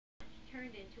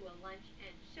turned into a lunch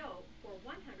and show for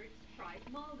 100 surprise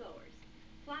mall-goers.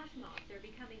 Flash mobs are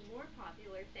becoming more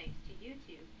popular thanks to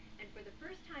YouTube, and for the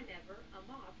first time ever, a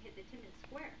mob hit the Timmins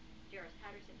Square. Jairus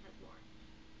Patterson has more.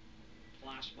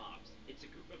 Flash mobs. It's a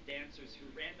group of dancers who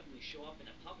randomly show up in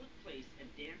a public place and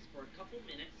dance for a couple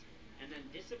minutes and then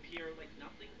disappear like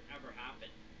nothing ever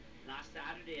happened. Last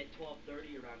Saturday at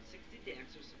 12:30, around 60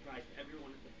 dancers surprised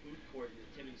everyone at the food court in the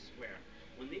Timmins Square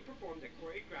when they performed a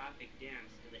choreographic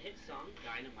dance to the hit song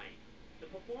Dynamite. The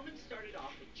performance started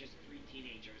off with just 3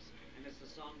 teenagers, and as the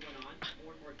song went on,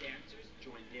 more and more dancers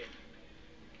joined in.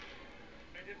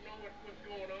 I didn't know what was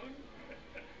going on,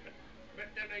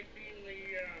 but then I seen the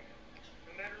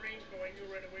lettering, so I knew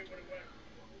right away what it was.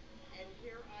 And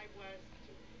here I was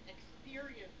to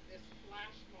experience this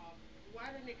flash mob.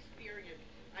 What an experience.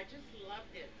 I just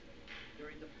loved it.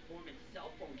 During the performance,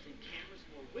 cell phones and cameras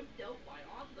were whipped out by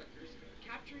onlookers,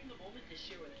 capturing the moment to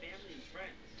share with family and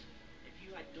friends. If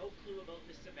you had no clue about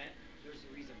this event, there's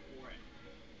a reason for it.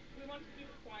 We wanted to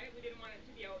keep it quiet. We didn't want it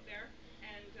to be out there.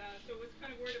 And so it was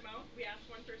kind of word of mouth. We asked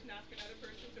one person to ask another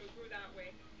person, so it grew that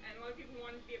way. And a lot of people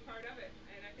wanted to be a part of it.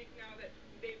 And I think now that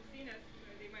they've seen us,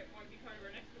 they might want to be part of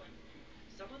our next one.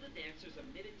 Some of the dancers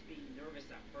admitted to being nervous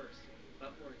at first,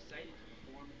 but were excited to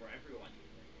perform for everyone.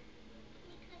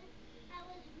 Because I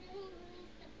was really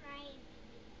surprised.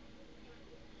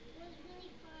 It was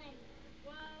really fun.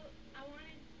 Well, I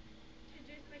wanted to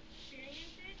just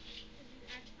experience it because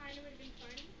I thought it would have been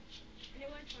fun, and it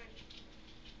was fun.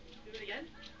 Do it again?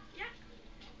 Yeah.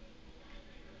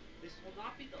 This will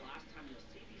not be the last time you'll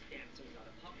see these dancers at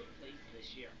a public place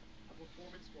this year. A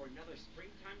performance for another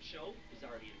springtime show is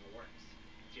already in the works.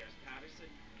 Jairus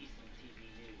Patterson, Eastern TV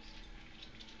News.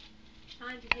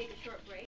 Time to take a short break.